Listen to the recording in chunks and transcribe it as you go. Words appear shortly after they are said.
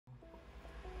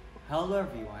Hello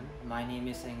everyone, my name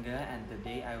is Inga and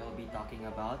today I will be talking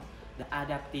about the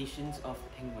adaptations of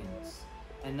penguins.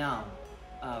 And now,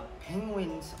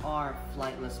 penguins are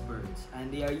flightless birds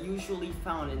and they are usually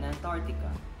found in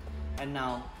Antarctica. And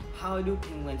now, how do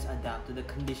penguins adapt to the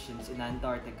conditions in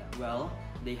Antarctica? Well,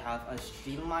 they have a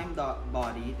streamlined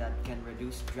body that can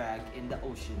reduce drag in the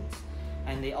oceans.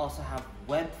 And they also have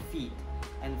webbed feet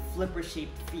and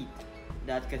flipper-shaped feet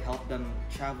that could help them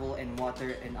travel in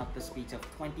water in up to speeds of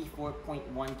 24.1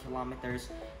 kilometers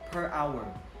per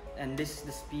hour. And this is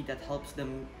the speed that helps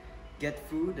them get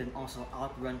food and also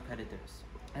outrun predators.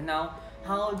 And now,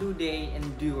 how do they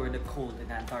endure the cold in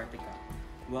Antarctica?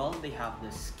 Well, they have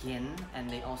the skin and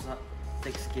they also have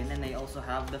thick skin and they also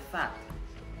have the fat.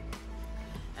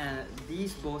 And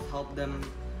these both help them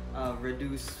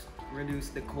reduce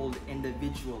the cold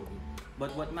individually.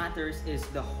 But what matters is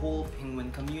the whole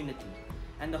penguin community.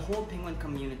 And the whole penguin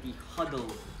community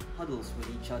huddles with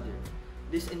each other.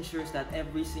 This ensures that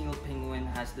every single penguin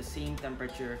has the same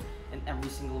temperature and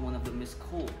every single one of them is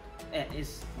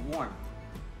warm.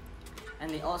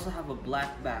 And they also have a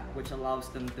black back which allows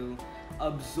them to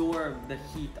absorb the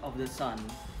heat of the sun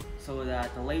so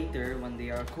that later when they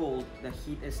are cold, the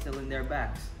heat is still in their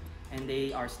backs and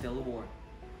they are still warm.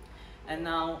 And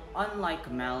now,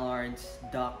 unlike mallards,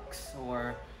 ducks,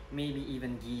 or maybe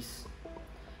even geese,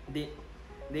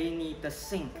 they need to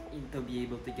sink to be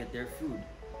able to get their food.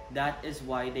 That is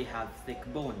why they have thick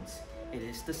bones. It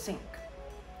is to sink.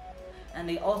 And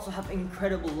they also have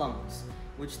incredible lungs,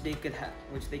 which they could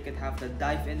have to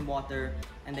dive in water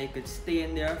and they could stay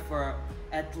in there for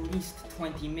at least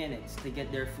 20 minutes to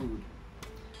get their food.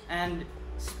 And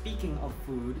speaking of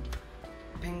food,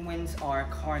 penguins are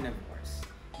carnivores.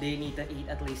 They need to eat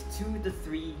at least 2 to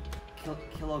 3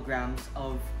 kilograms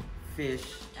of fish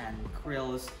and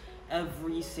krills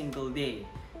every single day,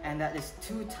 and that is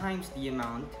 2 times the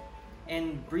amount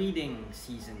in breeding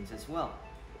seasons as well.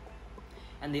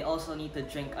 And they also need to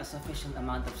drink a sufficient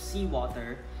amount of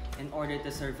seawater in order to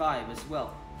survive as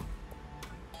well.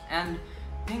 And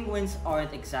penguins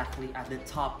aren't exactly at the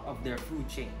top of their food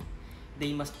chain.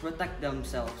 They must protect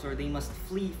themselves or they must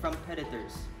flee from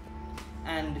predators.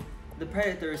 And the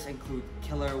predators include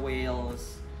killer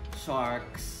whales,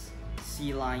 sharks,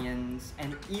 sea lions,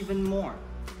 and even more.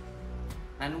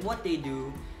 And what they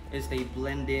do is they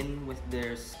blend in with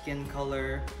their skin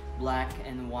color, black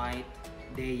and white,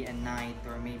 day and night,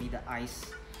 or maybe the ice.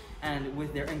 And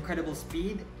with their incredible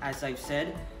speed, as I've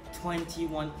said,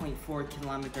 21.4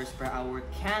 kilometers per hour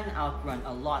can outrun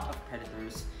a lot of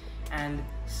predators and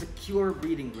secure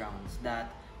breeding grounds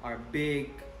that are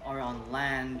big, are on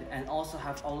land, and also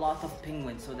have a lot of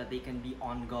penguins so that they can be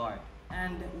on guard.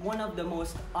 And one of the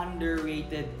most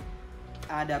underrated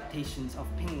adaptations of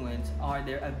penguins are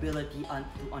their ability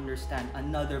to understand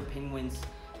another penguin's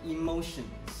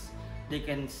emotions. They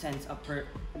can sense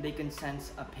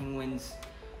a penguin's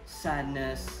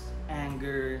sadness,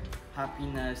 anger,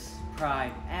 happiness,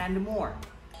 pride, and more.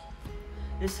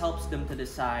 This helps them to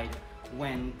decide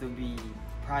when to be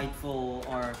prideful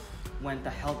or when to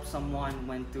help someone,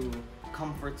 when to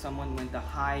comfort someone, when to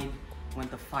hide, when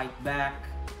to fight back,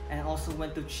 and also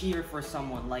when to cheer for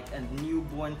someone like a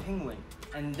newborn penguin.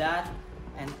 And that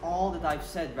and all that I've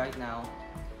said right now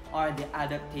are the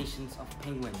adaptations of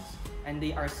penguins, and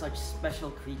they are such special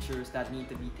creatures that need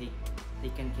to be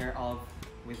taken care of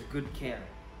with good care.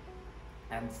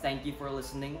 And thank you for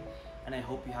listening, and I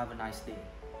hope you have a nice day.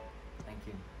 Thank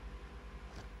you.